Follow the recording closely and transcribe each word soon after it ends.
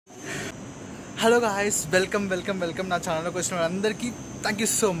Hello guys, welcome నా ఛానల్లోకి వచ్చిన వాళ్ళందరికీ థ్యాంక్ యూ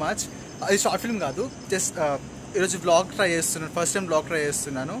సో మచ్. ఇది షార్ట్ ఫిల్మ్ కాదు, జస్ట్ ఈరోజు వ్లాగ్ ట్రై చేస్తున్నాను. ఫస్ట్ టైం వ్లాగ్ ట్రై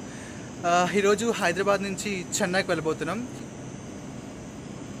చేస్తున్నాను. ఈరోజు హైదరాబాద్ నుంచి చెన్నైకి వెళ్ళిపోతున్నాం.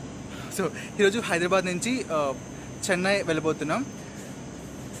 సో ఈరోజు హైదరాబాద్ నుంచి చెన్నై వెళ్ళిపోతున్నాం.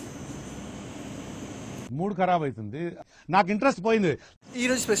 మూడ్ ఖరాబ్ అవుతుంది, నాకు ఇంట్రెస్ట్ పోయింది.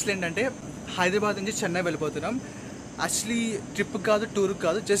 ఈరోజు స్పెషల్ ఏంటంటే హైదరాబాద్ నుంచి చెన్నై వెళ్ళిపోతున్నాం. యాక్చువల్లీ ట్రిప్ కాదు, టూర్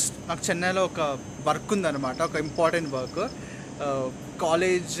కాదు, జస్ట్ నాకు చెన్నైలో ఒక వర్క్ ఉందన్నమాట, ఒక ఇంపార్టెంట్ వర్క్.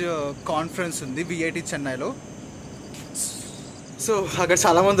 కాలేజ్ కాన్ఫరెన్స్ ఉంది విఐటి చెన్నైలో. సో అక్కడ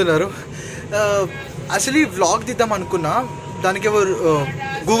చాలామంది ఉన్నారు. యాక్చువల్లీ వ్లాగ్ తీద్దాం అనుకున్నా, దానికి ఎవరు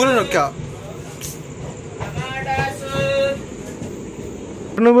గూగుల్లో నొక్కా.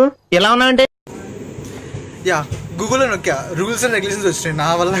 నువ్వు ఎలా ఉన్నావు అంటే గూగుల్లో నొక్కా, రూల్స్ అండ్ రెగ్యులేషన్స్ వచ్చినాయి, నా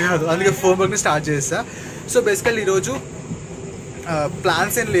వల్ల కాదు, అందుకే ఫోన్ వర్క్ని స్టార్ట్ చేస్తా. సో బేసికల్లీ ఈరోజు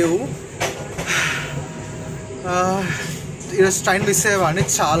ప్లాన్స్ ఏం లేవు. ఈరోజు ట్రైన్ మిస్ అయ్యేవాడిని,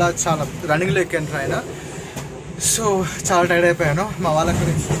 చాలా రన్నింగ్లో ఎక్కాను ట్రైన్. సో చాలా టైర్డ్ అయిపోయాను. మా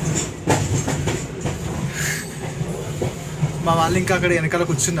వాళ్ళు ఇంకా అక్కడ వెనకాల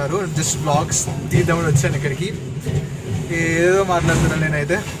కూర్చున్నారు. జస్ట్ బ్లాగ్స్ తీద్దామని వచ్చాను ఇక్కడికి. ఏదో మాట్లాడుతున్నాను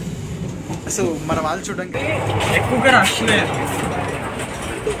నేనైతే. సో మన వాళ్ళు చూడడానికి ఎక్కువగా రష్ లేదు.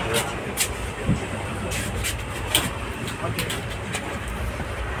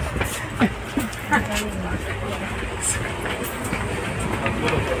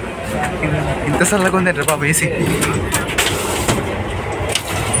 ఇంత చల్లగా ఉందంటే బాబు ఏసీ.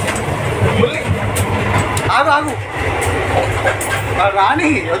 ఆగు రాని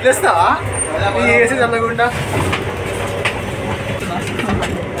వదిలేస్తావా ఏసీ చల్లకుండా?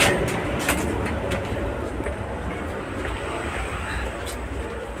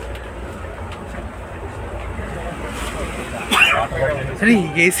 సరే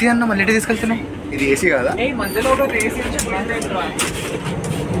ఏసీ అన్న మళ్ళీ తీసుకెళ్తున్నాం. ఇది ఏసీ కాదా?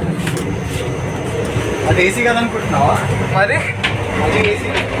 అది ఏసీ కదా అనుకుంటున్నావా? మరి అది ఏసీ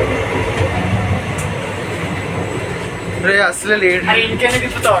రే, అసలే లేట్. ఇంకేనే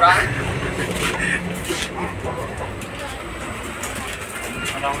తిప్పుతావురా?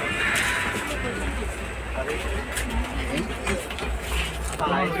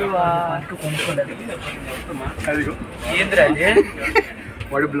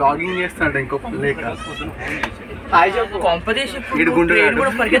 వాడు బ్లాగింగ్ చేస్తాడు ఇంకో లేక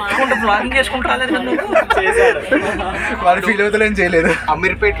బ్లాగింగ్ చేసుకుంటా. వాడు ఫీల్ అవుతలేని చేయలేదు.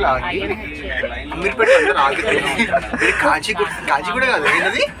 అమీర్పేటలో కాజీ కూడా కాదు,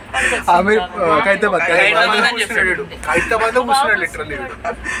 ఏంటది ఖైరతాబాద్ లో కూర్చున్నాడు లిటరల్లీ.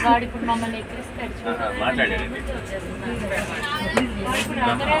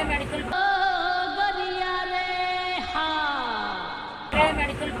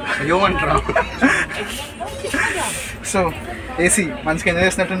 ఏమంటారా? సో ఏసీ మంచిగా ఎంజాయ్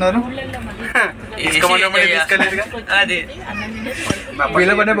చేసినట్టున్నారు.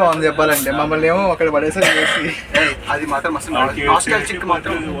 వీళ్ళ పనే బాగుంది చెప్పాలంటే. మమ్మల్ని ఏమో అక్కడ పడేసారి ఏసీ. అది మాత్రం అసలు నాస్టాల్జిక్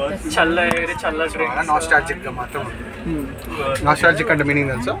మాత్రం నాస్టాల్జిక్ అంటే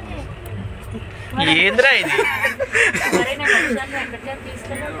మీనింగ్ తెలుసా? ఏంద్రా ఇది?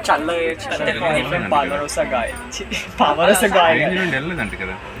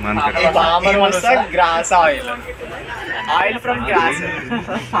 Grass oil from gross.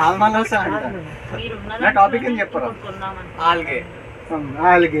 Topic ఏం చెప్పరా? ఆల్గే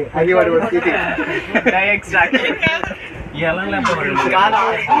అది వాడు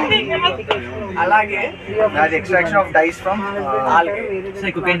అలాగే అది extraction of dice from algae.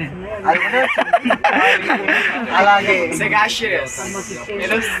 అలాగే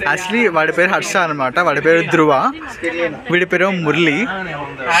యాక్చువల్లీ వాడి పేరు హర్ష అనమాట, వాడి పేరు ధ్రువ, వీడి పేరు మురళి.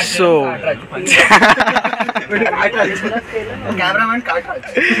 So cameraman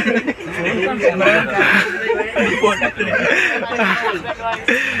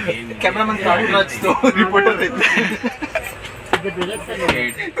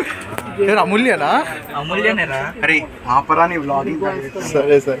అమూల్యనా? అమూల్యనేరా? అరే ఆపరా నీ వ్లాగింగ్.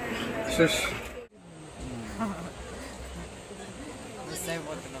 సరే సరే.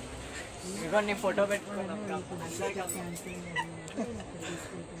 ఫోటో పెట్టుకున్నాం.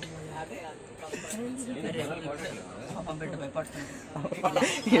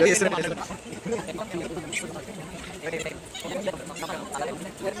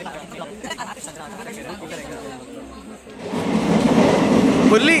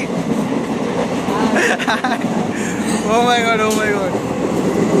 Murali, oh my God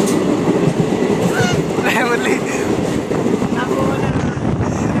Murali,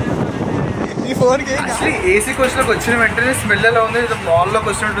 actually AC కోచ్లోకి వచ్చిన వెంటనే స్మెల్ ఎలా ఉంది, ఇది మాల్లోకి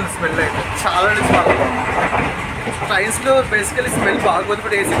వచ్చినట్టుంది స్మెల్ అయితే చాలా చాలా బాగుంది. ట్రైన్స్లో బేసికలీ స్మెల్ బాగోదు,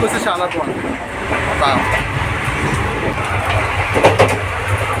 బట్ ఏసీ కోచ్ చాలా బాగుంది.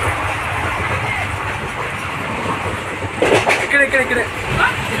 ఇక్కడే ఇక్కడే ఇక్కడే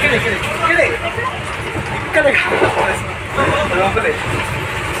ఇక్కడే ఇక్కడే ఇక్కడే ఇక్కడే లోపలే.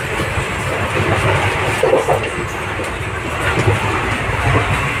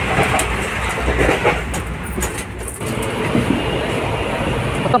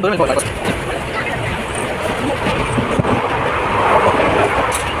 మొత్తం దూరం వెళ్ళిపోవాలి.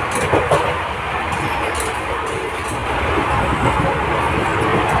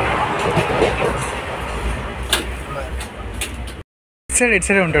 ఇటు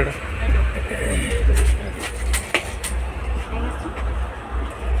సైడే ఉంటాడు.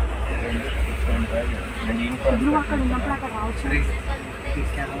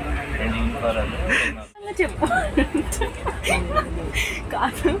 చెప్పు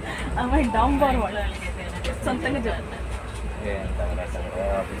కాదు అమ్మాయి డౌన్ బార్ వాడాలి సొంతంగా చెప్పు.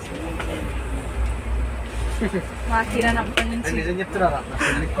 మా కిరణ్ అప్పటి నుంచి నిజం చెప్తున్నారా?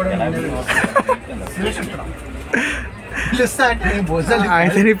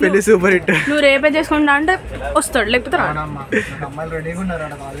 అయితే నీ పెళ్లి సూపర్ హిట్. నువ్వు రేపే చేసుకుంటా అంటే వస్తాడు, లేకపోతే రాడు. అమ్మాయిలు రెడీగా ఉన్నారు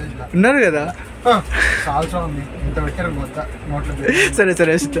కాలేజ్లో. ఉన్నారు కదా. సాల్సా ఉంది, ఇంత పెట్టారు మొత్తం నోట్లో. సరే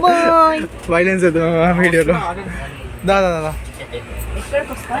సరే వైలెన్స్ వీడియోలో. దాదా దాదా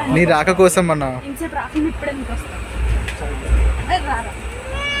ఎక్కడికి వస్తా నీ రాక కోసం అన్న ఇంతసేపు రాకుండా ఇప్పుడే నీకు వస్తా. రారా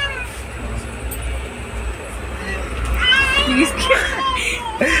ప్లీజ్.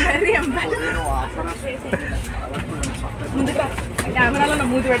 ముందుగా కెమెరాలో నా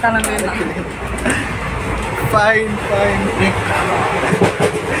మూతి పెట్టాలని లేదు. Fine fine.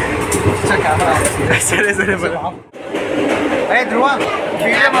 సరే సరే ధ్రువ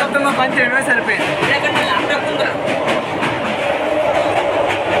వీడియో మొత్తం పని చేయడమే సరిపోయింది.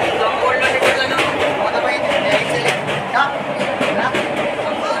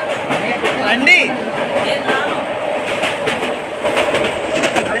 రండి.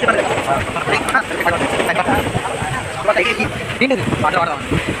 ఏంటది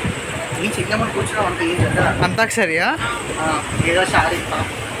ఈ చిన్నమ్మని కూర్చున్నాం అంటే ఏం జరగదా? అంతాక్షరియా? ఏదో షారీ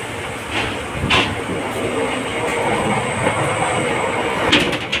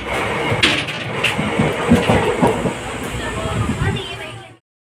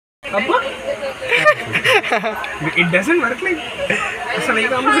It doesn't work like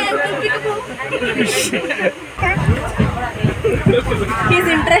He's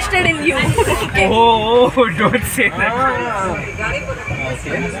interested in you. Okay. Oh, don't say that.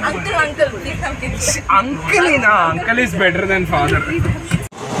 Uncle, please come kids. Uncle is better than father.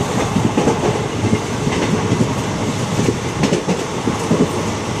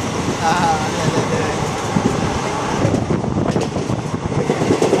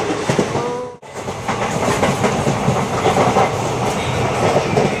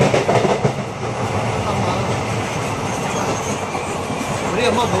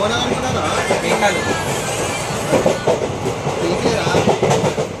 అమ్మ గోనా అనుకున్నారా? ఏం కాదు.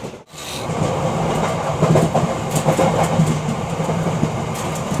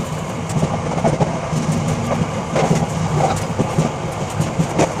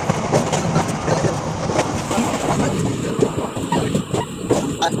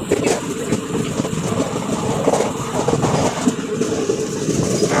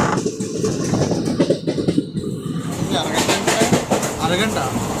 అరగంట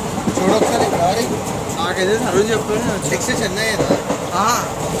చూడొకసారి గారి నాకైతే సర్వ్ చెప్పాను. Next Chennai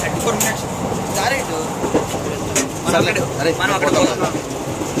 34 minutes direct. మనం అక్కడ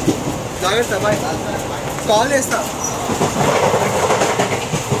జాగ్రత్త బాయ్, కాల్ చేస్తా.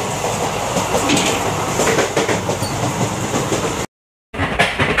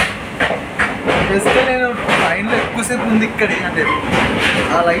 బేసిక్గా నేను ట్రైన్లో ఎక్కువసేపు ఉంది ఇక్కడే. అంటే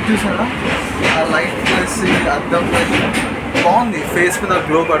ఆ లైట్ చూసారా, ఆ లైట్ ప్లస్ అద్దం బాగుంది. ఫేస్ మీద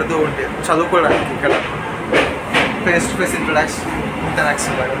గ్లో పడుతూ ఉంటే చదువుకోవడానికి ఇక్కడ ఫేస్ టు ఫేస్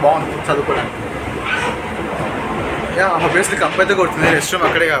ఇంటరాక్షన్ బాగుంది చదువుకోవడానికి. యా ఆబ్వియస్లీ కంపైతే కొడుతుంది, రెస్ట్ రూమ్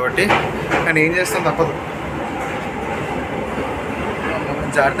అక్కడే కాబట్టి. కానీ ఏం చేస్తాం, తప్పదు.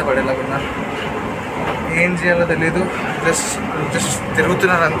 జాగ్రత్త పడేలాగున్నా ఏం చేయాలో తెలీదు. జస్ట్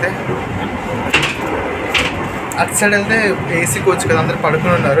తిరుగుతున్నారు అంతే. అటు సైడ్ వెళ్తే ఏసీ కోచ్ కదా, అందరు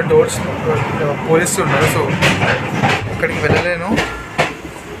పడుకుని ఉన్నారు, డోర్స్ పోలీసులు ఉన్నారు. సో అక్కడికి వెళ్ళలేను.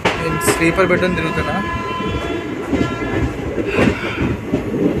 నేను స్లీపర్ బెడ్రూమ్ తిరుగుతున్నా.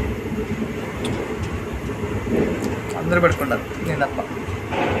 అందరూ పడుకున్నారు, నేను తప్ప.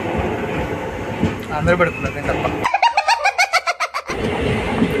 అందరూ పడుకున్నారు, నేను తప్ప.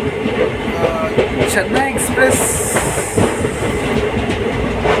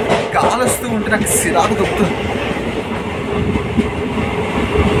 నాకు సిరాకు దొక్కుతుంది.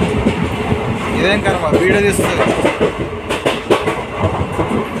 ఇదేం కర్మ వీడియో తీస్తుంది.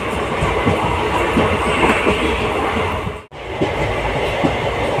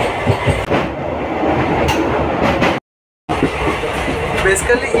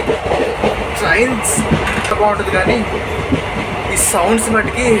 బేసికల్లీ ట్రైన్స్ బాగుంటుంది కానీ ఈ సౌండ్స్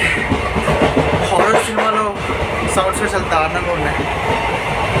మటుకి హారర్ సినిమాలో సౌండ్స్ చాలా దారుణంగా ఉన్నాయి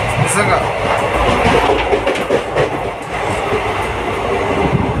నిజంగా.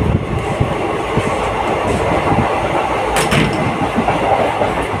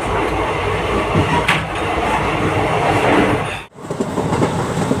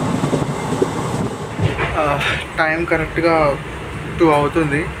 టైం కరెక్ట్గా 2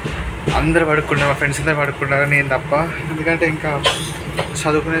 అవుతుంది. అందరు పడుకున్నారు, మా ఫ్రెండ్స్ అందరు పడుకున్నారు, నేను తప్ప. ఎందుకంటే ఇంకా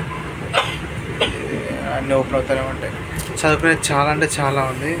చదువుకునే అన్నీ ఓపెన్ అవుతూనే ఉంటాయి. చదువుకునేది చాలా అంటే చాలా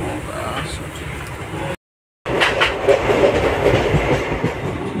ఉంది.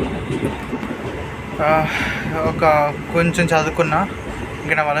 ఒక కొంచెం చదువుకున్నా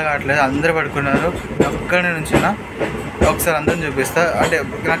ఇంకా నా వల్ల కావట్లేదు. అందరూ పడుకున్నారు, ఒక్కడే నుంచినా. ఒకసారి అందరం చూపిస్తా. అంటే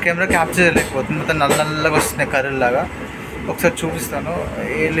నా కెమెరా క్యాప్చర్ చేయలేకపోతుంది, మొత్తం నల్లగా వస్తున్నాయి కర్రల్లాగా. ఒకసారి చూపిస్తాను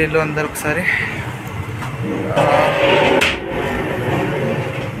ఏ నీళ్ళు అందరు ఒకసారి.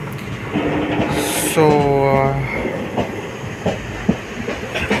 సో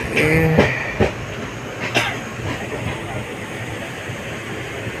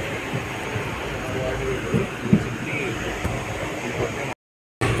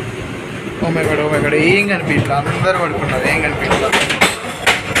ఓ మై గాడ్ ఏం కనిపించట్లా. అందరూ పడుకున్నారు, ఏం కనిపించట్లా.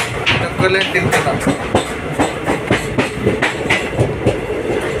 ఒక్కర్లేని తింటున్నా.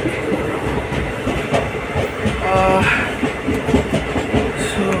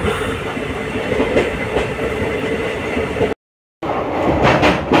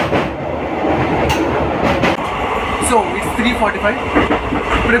 So it's 3:45.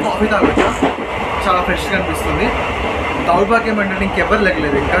 ఇప్పుడే కాఫీ తాగొచ్చా, చాలా ఫ్రెష్గా అనిపిస్తుంది. దౌర్భాగ్యం ఏంటంటే ఇంకెవ్వరు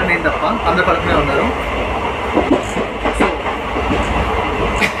లెక్కలేదు, ఇంకా నేను తప్ప అందరు పడుకునే ఉన్నారు. సో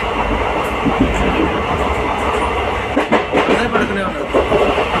అందరు పడుకునే ఉన్నారు.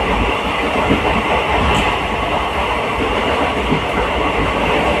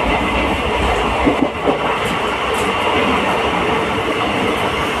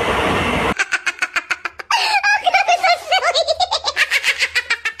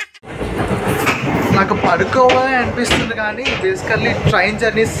 నాకు పడుకోవాలని అనిపిస్తుంది కానీ బేసికల్లీ ట్రైన్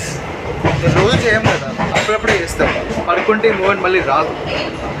జర్నీస్ రోజు చేయం కదా, అప్పుడప్పుడే చేస్తాం. పడుకుంటే ఈ మూమెంట్ మళ్ళీ రాదు.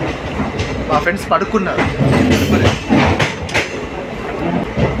 మా ఫ్రెండ్స్ పడుకున్నారు,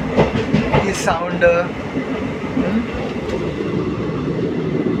 ఈ సౌండ్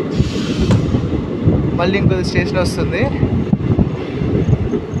మళ్ళీ ఇంకొక స్టేషన్ వస్తుంది.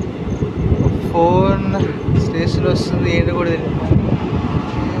 ఫోన్ స్టేషన్ వస్తుంది, ఏంటో కూడా తెలియదు.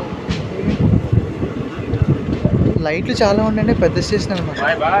 లైట్లు చాలా ఉండండి, పెద్ద స్టేషన్ అనమాట.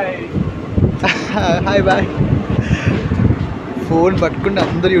 Hi bye. ఫోన్ పట్టుకుంటే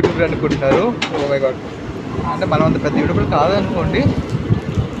అందరు యూట్యూబర్ అనుకుంటున్నారు. ఓ మై గాడ్, అంటే మనం అంత పెద్ద యూట్యూబర్ కాదనుకోండి.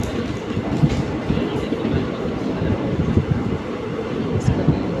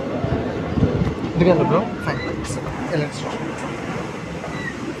 ఎందుకంటే బ్రో ఫైన్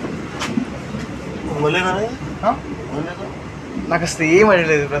నాకు అసలు ఏం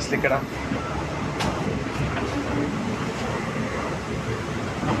అడగలేదు బ్రో అసలు ఇక్కడ.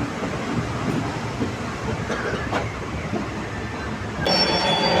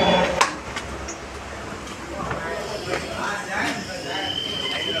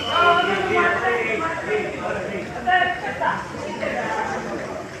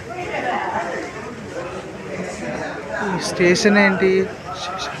 స్టేషన్ ఏంటి?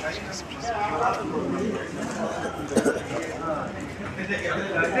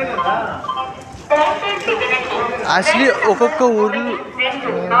 యాక్చువల్లీ ఒక్కొక్క ఊరు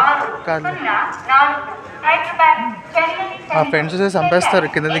కాదు, మా ఫ్రెండ్స్ వచ్చేసి చంపేస్తారు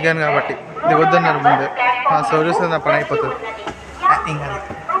కింద దిగాను కాబట్టి. దిగొద్దన్నారు ముందే, సర్వీస్ నా పని అయిపోతుంది.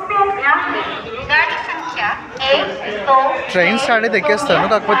 ట్రైన్ స్టార్ట్ అయితే ఎక్కేస్తాను,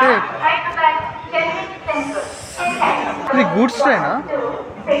 కాకపోతే ఇది goods ట్రైనా?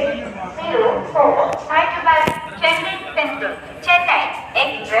 Chennai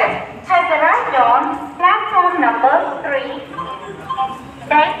Express has arrived on platform number 3.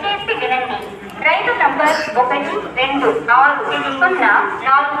 దయచేసి వినండి, రైలు నంబర్ 12404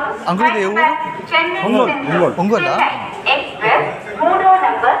 అంకుల్ ఇది ఏ ఊరు? ఒంగోలా?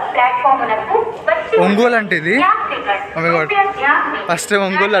 ఒంగోలు అంటే ఇది ఫస్ట్ టైం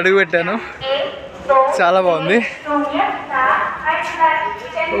ఒంగోలు అడుగు పెట్టాను, చాలా బాగుంది.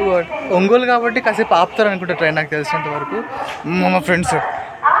 ఒంగోలు కాబట్టి కాసేపు ఆపుతారు అనుకుంటా ట్రైన్, నాకు తెలిసినంత వరకు. మా ఫ్రెండ్స్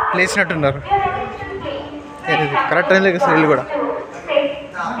లేచినట్టున్నారు. కరెక్ట్ ట్రైన్లోకి వస్తారు వీళ్ళు కూడా.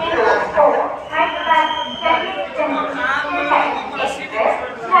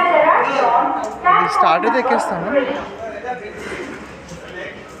 స్టార్ట్ అయితే ఎక్కేస్తాను.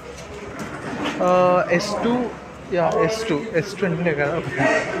 S2 S2 అంటే కదా.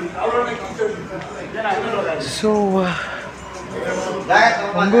 సో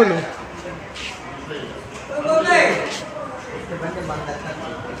ఒంగోలు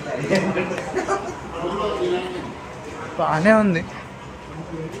బాగానే ఉంది.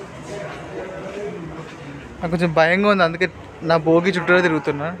 నాకు కొంచెం భయంగా ఉంది, అందుకే నా భోగి చుట్టూరా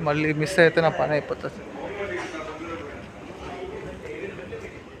తిరుగుతున్నా. మళ్ళీ మిస్ అయితే నా పని అయిపోతుంది.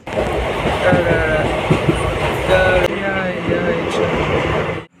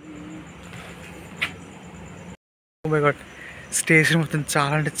 ఓ మై గాడ్, స్టేషన్ మొత్తం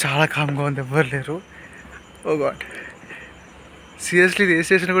చాలా అంటే చాలా కామ్గా ఉంది, ఎవ్వరు లేరు. ఓ గాడ్, సీరియస్లీ ఏ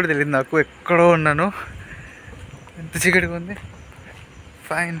స్టేషన్ కూడా తెలియదు నాకు, ఎక్కడో ఉన్నాను. ఎంత చీకటిగా ఉంది.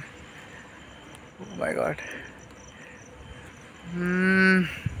 Fine. Oh my God.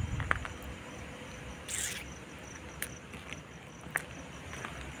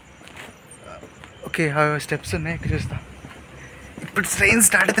 Okay, steps ఉన్నాయి, ఇక్కడ చూస్తా. ఇప్పుడు ట్రైన్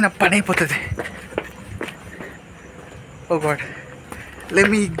స్టార్ట్ అయితే నా పని అయిపోతుంది. ఓ God, let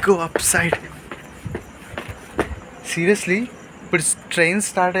me go up side. Seriously ఇప్పుడు ట్రైన్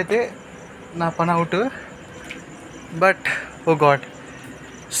స్టార్ట్ అయితే నా పని out. But oh God,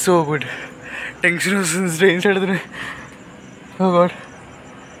 so good. Tension వస్తుంది ట్రైన్ స్టార్ట్ అవుతున్నాయి. ఓ గాడ్,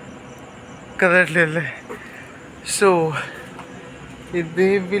 కదట్లేదు. సో ఇదే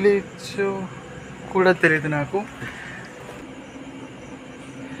విలేజ్ కూడా తెలియదు నాకు.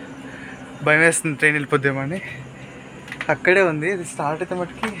 భయం వేస్తుంది ట్రైన్ వెళ్ళిపోద్దామని. అక్కడే ఉంది, ఇది స్టార్ట్ అయితే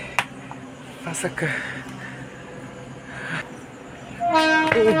మటుకి ఫసక్.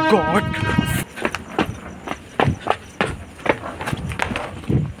 ఓ God,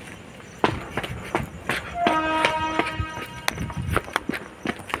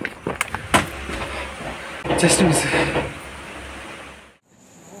 just miss.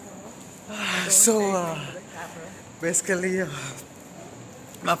 So basically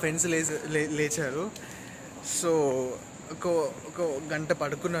మా ఫ్రెండ్స్ లేచారు. సో ఒక గంట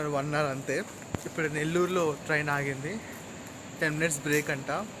పడుకున్నారు, 1 hour అంతే. ఇప్పుడు నెల్లూరులో ట్రైన్ ఆగింది, 10 minutes బ్రేక్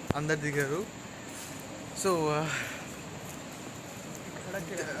అంట. అందరు దిగారు. సో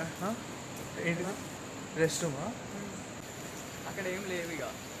ఏంటి రెస్ట్ రూమా? అక్కడ ఏం లేవు ఇక,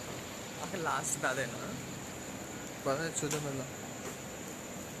 అక్కడ లాస్ట్ అదేనా. చూద్దాం వెళ్దాం.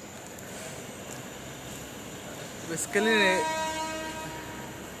 బేసికలీ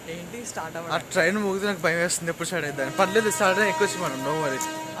ఏంటి స్టార్ట్ ఆ ట్రైన్ ముగితే నాకు భయం వేస్తుంది. ఎప్పుడు స్టార్ట్ అవుతుంది? పర్లేదు, స్టార్ట్ అయినా ఎక్కువ వచ్చి మనం నో మరి.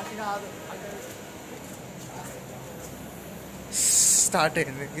 స్టార్ట్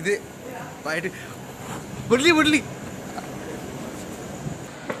అయింది, ఇది బయట బుడ్లి బుడ్లి.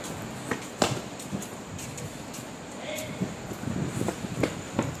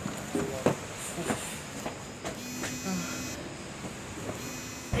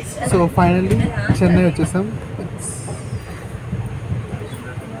 సో ఫైనల్లీ చెన్నై వచ్చేసాం.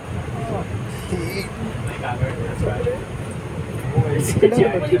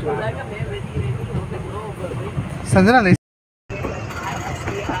 సంజన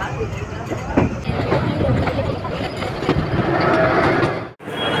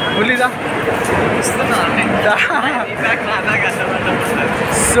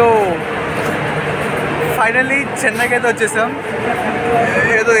సో ఫైనల్లీ చెన్నైకి అయితే వచ్చేసాం.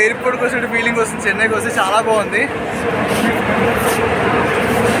 ఏదో ఎయిర్పోర్ట్కి వచ్చినట్టు ఫీలింగ్ వస్తుంది. చెన్నైకి వస్తే చాలా బాగుంది.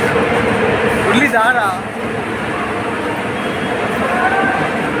 ఉల్లి దారా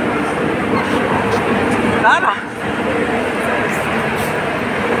దారా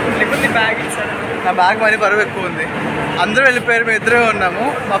నా బ్యాగ్ మరీ బరువు ఎక్కువ ఉంది. అందరూ వెళ్ళిపోయారు, మేము ఇద్దరే ఉన్నాము.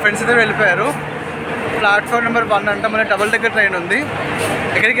 మా ఫ్రెండ్స్ ఇద్దరు వెళ్ళిపోయారు. ప్లాట్ఫామ్ నెంబర్ 1 అంట. మన డబుల్ డెక్కర్ ట్రైన్ ఉంది.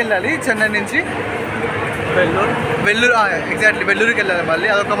 ఎక్కడికి వెళ్ళాలి? చెన్నై నుంచి వెల్లూరు. ఎగ్జాక్ట్లీ వెల్లూరుకి వెళ్ళాలి మళ్ళీ.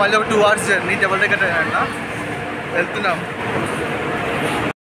 మళ్ళీ ఒక 2 hours journey. Double decker train అంట. వెళ్తున్నాం.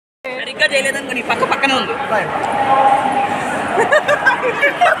 సరిగ్గా చేయలేదని నీ పక్కనే ఉంది.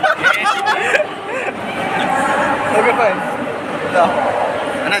 Okay fine.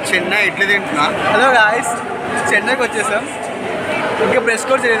 చెన్నై ఇడ్లీ తింటున్నా. హలో గాయ్స్, చెన్నైకి వచ్చేసాం. ఇంకా బ్రష్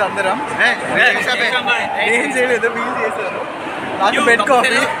కూడా చేయలేదు అందరం. ఏం చేయలేదు, వీళ్ళు చేశారు. నాకు bed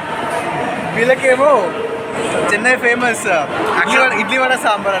coffee. వీళ్ళకేమో Chennai famous idli vada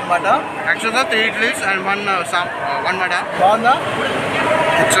sambar అనమాట. యాక్చువల్గా 3 ఇడ్లీస్ అండ్ 1 వడ. బాగుందా?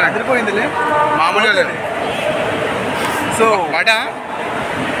 అదిరిపోయిందిలే. మామూలుగా లేదు. సో వడ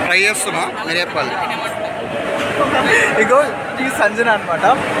ట్రై చేస్తున్నా, మీరు చెప్పాలి. ఇగో ఈ సంజన అనమాట.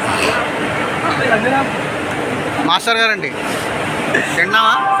 సంజన మాస్టర్ గారండి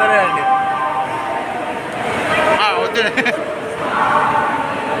తిన్నావా? సరే అండి. వద్దు.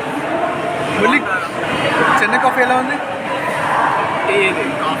 మళ్ళీ చెన్నై కాఫీ ఎలా ఉంది?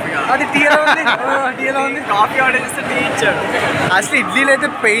 అది టీ ఎలా ఉంది? టీ ఎలా ఉంది? కాఫీ ఆర్డర్ చేస్తే టీ ఇచ్చాడు. అసలు ఇడ్లీలు అయితే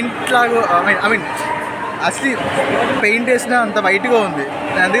పెయింట్ లాగా ఐ మీన్ అసలు పెయింట్ వేసినా అంత వైట్గా ఉంది,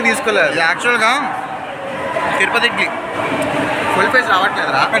 నేను అందుకే తీసుకోలేదు. యాక్చువల్గా తిరుపతి ఇడ్లీ ఫుల్ పేజ్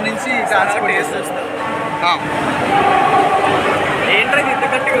రావట్లేదురా, అక్కడి నుంచి ట్రాన్స్పోర్ట్ చేస్తాను. ఏంట్రా ఇంత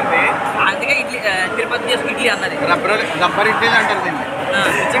గట్టిగా ఉంది? అందుకే ఇడ్లీ తిరుపతి చేసి ఇడ్లీ అన్నది. రబ్బర్ ఇడ్లీ అంటారు దీన్ని.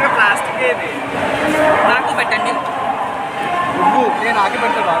 నిజంగా ప్లాస్టిక్ ఏది నాకు పెట్టండి. నువ్వు నేను ఆగి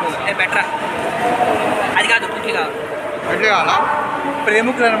పెట్టా బాగా బెటరా అది కాదు ఇడ్లీ కాదు. ఇడ్లీ కావాలా?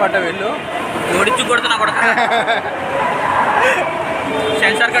 ప్రేమికులు అనమాట వీళ్ళు. ఓడించి కొడుతున్నా కూడా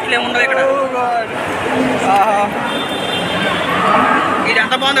సెన్సార్ కట్లు ఏముండవు ఇక్కడ. ఇది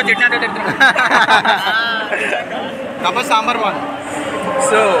ఎంత బాగుందో చట్నీ అంటే డబ్బా సాంబార్ బాగుంది.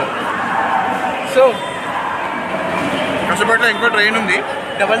 సో కష్టపడితే ఇంకో ట్రైన్ ఉంది,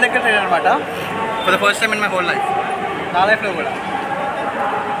 డబల్ డెక్కర్ ట్రైన్ అనమాట. For the first time in my whole life. నా లైఫ్లో కూడా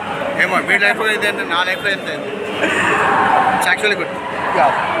ఏమో మీ లైఫ్లో అయితే అంటే నా లైఫ్లో ఎంత అయింది. It's actually good.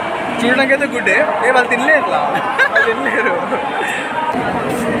 చూడడానికి అయితే గుడ్డే, వాళ్ళు తినలేరు, ఇట్లా వాళ్ళు తినలేరు.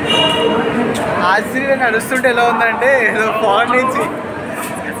 ఆశ్చర్యంగా నడుస్తుంటే ఎలా ఉందంటే ఏదో ఫారెన్ నుంచి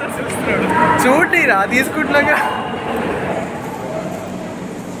చూడరా తీసుకుంటున్నాగా.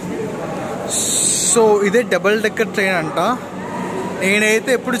 సో ఇదే డబల్ డెక్కర్ ట్రైన్ అంట.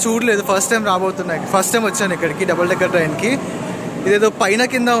 నేనైతే ఎప్పుడు చూడలేదు, ఫస్ట్ టైం రాబోతున్నాయి, ఫస్ట్ టైం వచ్చాను ఇక్కడికి డబల్ డెక్కర్ ట్రైన్కి. ఇదేదో పైన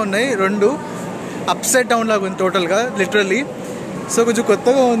కింద ఉన్నాయి, రెండు అప్ సైడ్ డౌన్ లాగా ఉంది టోటల్గా, లిటరల్లీ. సో కొంచెం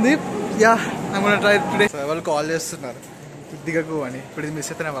కొత్తగా ఉంది. యా మన ట్రై టుడే. వాళ్ళు కాల్ చేస్తున్నారు దిగకు అని. ఇప్పుడు ఇది మిస్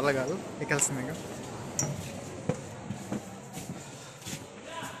అయితే నా వల్ల కాదు, ఎక్కాల్సింది. ఇంకా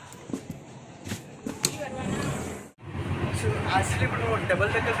యాక్చువల్లీ ఇప్పుడు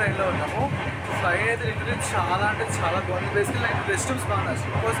డబల్ డెక్కర్ ట్రైన్లో ఉన్నాము. ట్రైన్ అయితే లిటరల్లీ చాలా అంటే చాలా బాగుంది. బేసికల్ లైక్ రెస్ట్ రూమ్స్ బాగా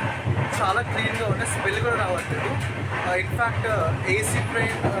నచ్చింది, బికాస్ చాలా క్లీన్గా ఉన్నాయి, స్మెల్ కూడా రావట్లేదు. In fact AC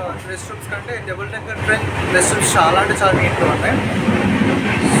train rest rooms కంటే double decker train rest rooms చాలా అంటే చాలా నీట్గా ఉన్నాయి.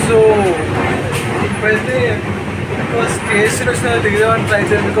 సో ఇప్పుడైతే స్టేషన్ వచ్చిన దిగుదామని ట్రై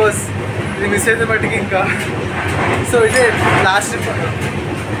చేయాలి, బికాస్ ఇది మిస్ అయితే మట్టికి ఇంకా. సో ఇదే లాస్ట్ ట్రిప్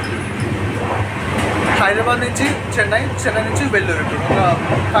హైదరాబాద్ నుంచి చెన్నై, చెన్నై నుంచి వెల్లూరు, ఒక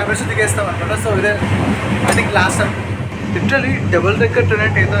 5 minutes దిగేస్తాం అనమాట. సో ఇదే I think last time. Literally double decker train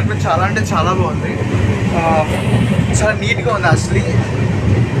అంటే ఏంటో అంటే చాలా అంటే చాలా బాగుంది, చాలా నీట్గా ఉంది యాక్చువల్లీ.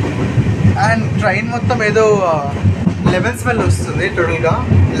 అండ్ ట్రైన్ మొత్తం ఏదో లెమన్ స్మెల్ వస్తుంది, టోటల్గా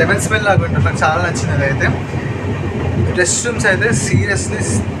లెమన్ స్మెల్ లాగా ఉంటుంది. నాకు చాలా నచ్చింది అదైతే. రెస్ట్ రూమ్స్ అయితే సీరియస్లీ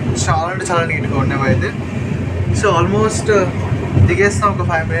చాలా అంటే చాలా నీట్గా ఉండేవి అయితే. సో ఆల్మోస్ట్ దిగేస్తాం ఒక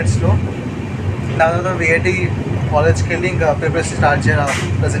 5 minutesలో. దాని తర్వాత విఐటి కాలేజ్కి వెళ్ళి ఇంకా ప్రిపరేషన్ స్టార్ట్ చేయాలి,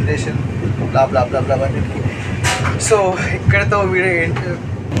 ప్రజెంటేషన్ బ్లా బ్లా బ్లా బ్లా అన్నిటికి. సో ఇక్కడతో వీడియో ఏంటి,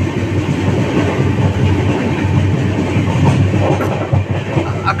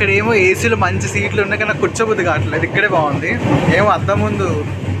 అక్కడ ఏమో ఏసీలో మంచి సీట్లు ఉన్నాయి కానీ నాకు కూర్చోబుద్ది కావట్లేదు. ఇక్కడే బాగుంది, ఏమో అద్దం ముందు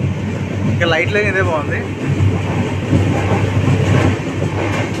ఇంకా లైట్ లేని ఇదే బాగుంది.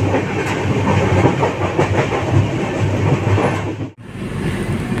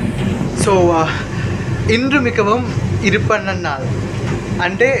 సో ఇంద్రు మికవం ఇరుపన్నన్నాల్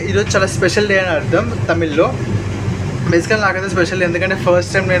అంటే ఈరోజు చాలా స్పెషల్ డే అని అర్థం తమిళ్లో. బేసికల్ నాకైతే స్పెషల్, ఎందుకంటే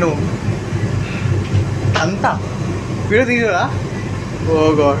ఫస్ట్ టైం నేను అంతా వీడియో తీయరా, ఓ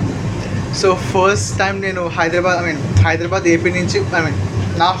గాడ్. సో ఫస్ట్ టైం నేను హైదరాబాద్ ఏపీ నుంచి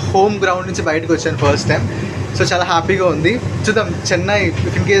నా హోమ్ గ్రౌండ్ నుంచి బయటకు వచ్చాను ఫస్ట్ టైం. సో చాలా హ్యాపీగా ఉంది. చూద్దాం, Chennai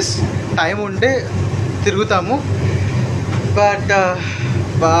if in case time ఉంటే తిరుగుతాము. బట్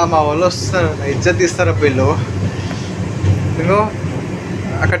మా వాళ్ళు వస్తారు, ఇజ్జత్ తీస్తారు వీళ్ళు. ఇంకో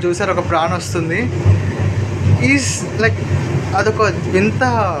అక్కడ చూసారు ఒక ప్రాణం వస్తుంది, ఈజ్ లైక్ అదొక వింత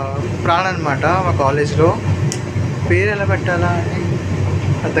ప్రాణం అనమాట. మా కాలేజ్లో పేరు ఎలా పెట్టాలా అని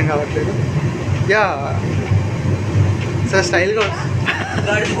అర్థం కావట్లేదు. యా సార్ స్టైల్గా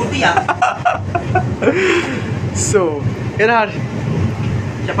సో ఎలా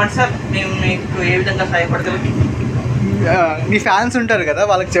చెప్పండి సార్, మేము మీకు ఏ విధంగా సహాయపడగలం? నీ ఫ్యాన్స్ ఉంటారు కదా,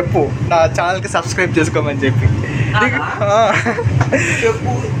 వాళ్ళకి చెప్పు నా ఛానల్కి సబ్స్క్రైబ్ చేసుకోమని చెప్పి.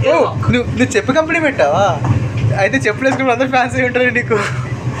 నువ్వు చెప్పు కంపెనీ పెట్టావా? అయితే చెప్పులు వేసుకుని అందరు ఫ్యాన్స్ ఉంటారు నీకు.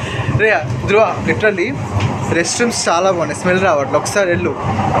 రే ధ్రువ, లిటరల్లీ రెస్ట్ రూమ్స్ చాలా బాగున్నాయి, స్మెల్ రావట్లేదు. ఒకసారి వెళ్ళు,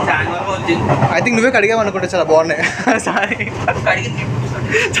 ఐ థింక్ నువ్వే కడిగావు అనుకుంటా, చాలా బాగున్నాయి. సారీ,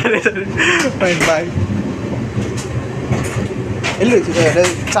 సరే సరే, బాయ్. వెళ్ళు,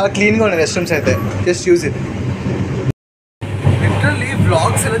 చాలా క్లీన్గా ఉన్నాయి రెస్ట్ రూమ్స్ అయితే, just use it. Literally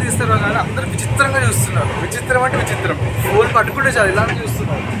blogs ఎలా తీస్తారో కానీ అందరూ విచిత్రంగా చూస్తున్నారు. విచిత్రం అంటే విచిత్రం, ఫోన్ పట్టుకుంటే చాలు ఇలానే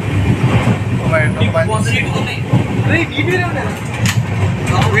చూస్తున్నారు.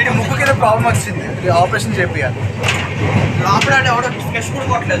 వీడి ముక్కుకి ఏదో ప్రాబ్లం వచ్చింది, ఆపరేషన్ చేపియాలి.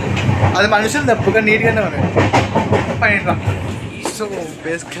 అది మనుషులు తప్పు కానీ నీట్గానే ఉన్నాయి. ఫైన్. సో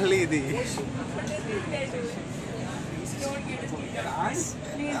బేసికల్లీ ఇది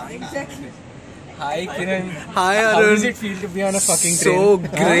Hi Kiran. Hi Arun. How does it feel to be on a fucking train? So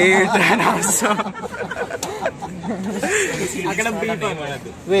great and awesome. అక్కడ beep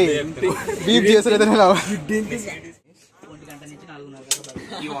Wait, beep చేసలేదా నేను?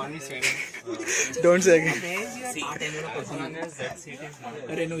 You want me saying? Don't say.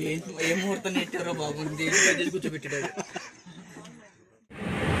 అరే నువ్వు ఏం ముహూర్తం నెట్టారో బాబు, కూర్చోబెట్టాడు.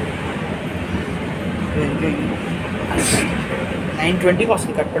 9:20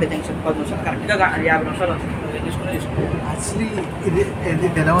 వస్తుంది కట్పడి జంక్షన్, 10 నిమిషాలు కరెక్ట్గా 50 నిమిషాలు వస్తుంది. యాక్చువల్లీ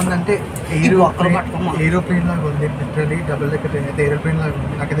ఇది ఎలా ఉందంటే ఏరోప్లేన్ లాగా ఉంది. లిటరలీ డబుల్ డెక్కర్ ట్రైన్ అయితే ఏరోప్లేన్ లాగా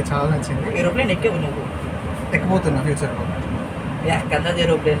ఉంది. నాకైతే చాలా నచ్చింది. ఏరోప్లేన్ ఎక్కే నువ్వు ఎక్కిపోతున్నా ఫ్యూచర్లో. ఎక్కడ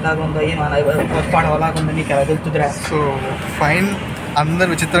ఏరోప్లేన్ లాగా ఉందో పడవలాగా ఉంది, నీకు ఎలా తెలుస్తుందిరా? సో ఫైన్, అందరు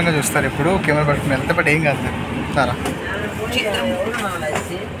విచిత్రంగా చూస్తారు ఎప్పుడు కెమెరా పట్టుకుని వెళ్తే, బట్ ఏం కాదు సారా.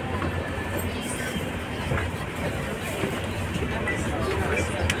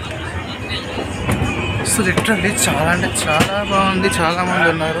 సో లిటరల్లీ చాలా అంటే చాలా బాగుంది, చాలా మంది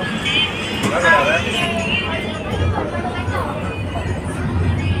ఉన్నారు.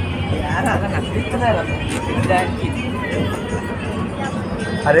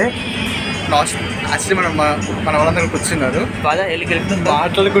 అరే యాక్చువల్లీ మన వాళ్ళందరూ కూర్చున్నారు,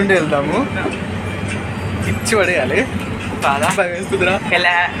 మాట్లాడుకుంటూ వెళ్దాము. ఇచ్చి పడేయాలి. వేస్తుందిరా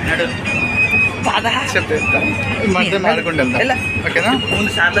చెప్తే మధ్య మాట్లాడుకుంటూ వెళ్దాం. ఓకేనా?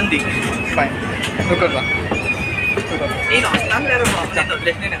 ముందు శాతం దిగి ఫైన్. నువ్వురా నేను వస్తాను లేరు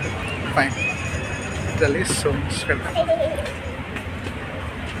fine. Literally so much welcome.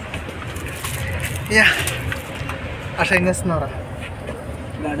 Yeah, అట్లా ఏం చేస్తున్నారా?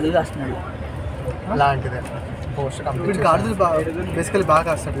 గడుదులు వస్తున్నాడు అలాంటిదే పోస్ట్ కంప్లీట్. గాడుదులు బేసికలీ బాగా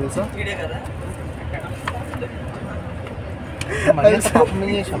కాస్తాడు తెలుసా.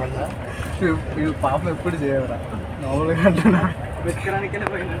 వీడు పాపం ఎప్పుడు చేయవరా, మామూలుగా అంటున్నా.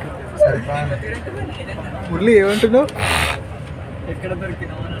 మురళి ఏమంటున్నావు? ఎక్కడ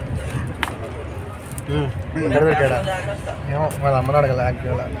దొరికినావు? ఎక్కడ దొరికాడా ఏమో, వాళ్ళ అమ్మని అడగల.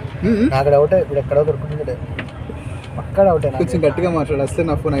 యాక్చువల్గా నాకు డౌటే, ఇప్పుడు ఎక్కడో దొరుకుతుంటే పక్క డౌటే. కొంచెం గట్టిగా మాట్లాడేస్తే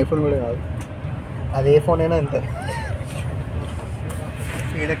నా ఫోన్ ఐఫోన్ కూడా కాదు, అది ఏ ఫోన్ అయినా అంతే.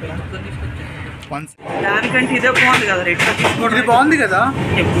 దానికంటే ఇదే బాగుంది కదా, రేట్ ఇది బాగుంది కదా,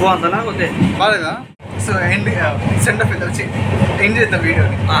 ఎక్కువ వందలా ఉంది బాగాలేదా? సో ఎండ్ సెండ్ ఆఫ్ వచ్చి ఏం చేద్దాం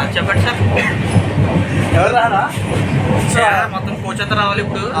వీడియోని. చెప్పండి సార్. ఎవరు రారా? సో మొత్తం కోచ్ అంతా రావాలి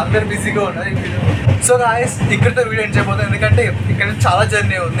ఇప్పుడు, అందరు బిజీగా ఉన్నారు. సో గాయస్ ఇక్కడితో వీడియో ఎండ్ చేయబోతాం, ఎందుకంటే ఇక్కడ చాలా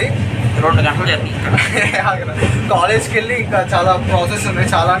జర్నీ ఉంది. 2 గంటలు జర్నీ. కాలేజ్కి వెళ్ళి ఇంకా చాలా ప్రాసెస్ ఉన్నాయి,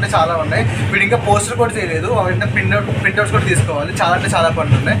 చాలా అంటే చాలా ఉన్నాయి. వీడు ఇంకా పోస్టర్ కూడా చేయలేదు, అవన్నీ ప్రింట్అవుట్స్ కూడా తీసుకోవాలి. చాలా అంటే చాలా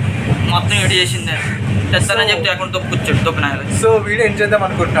పనులు ఉన్నాయి. మొత్తం ఎడి చేసిందే తెస్తానని చెప్తే అక్కడ కూర్చోడు తొప్పినాయాలి. సో వీడియో ఎండ్ చేద్దాం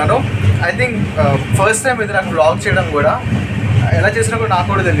అనుకుంటున్నాను. ఐ థింక్ ఫస్ట్ టైం ఇది నాకు వ్లాగ్ చేయడం కూడా, ఎలా చేసినా కూడా నాకు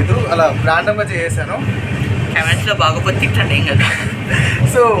కూడా తెలీదు, అలా ర్యాండమ్గా చేసాను. కమెంట్స్లో బాగోపోతే తిట్టండి, ఏం కదా.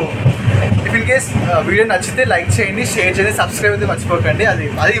 So if in case video నచ్చితే లైక్ చేయండి, షేర్ చేయండి, సబ్స్క్రైబ్ అయితే మర్చిపోకండి.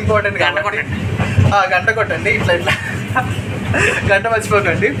 అది ఇంపార్టెంట్ కాబట్టి గంట కొట్టండి, ఇట్లా గంట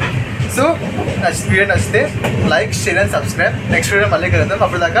మర్చిపోకండి. సో వీడియో నచ్చితే like, share and subscribe. Next video మళ్ళీ కలుద్దాం.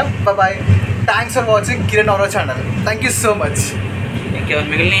 అప్పటిదాకా bye. Thanks for watching Kiran ఔరా channel. Thank you so much. ఇంకెవరు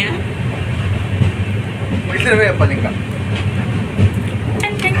మిగిలిన మిగిలినవే చెప్పాలి ఇంకా.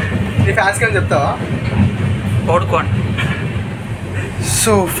 నీ ఫ్యాన్స్కి ఏం చెప్తావా? కోడుకోండి.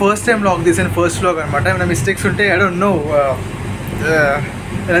 సో ఫస్ట్ టైం వ్లాగ్ తీసాను, ఫస్ట్ వ్లాగ్ అనమాట. ఏమైనా మిస్టేక్స్ ఉంటే ఐ డోంట్ నో,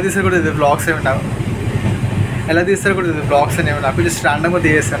 ఎలా తీసారు కూడా ఇది వ్లాగ్స్ ఏమైనా, ఎలా తీస్తారు కూడా ఇది వ్లాగ్స్ అని ఏమైనా నాకు జస్ట్ ర్యాండమ్గా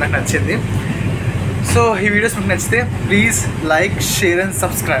తీసేస్తాను, నాకు నచ్చింది. సో ఈ వీడియోస్ మీకు నచ్చితే please like, share and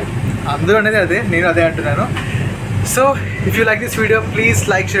subscribe. అందరూ అనేది అదే, నేను అదే అంటున్నాను. So if you like this video please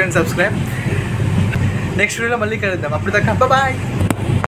like, share and subscribe. Next వీడియోలో మళ్ళీ కలుద్దాం. అప్పటిదాకా బాయ్.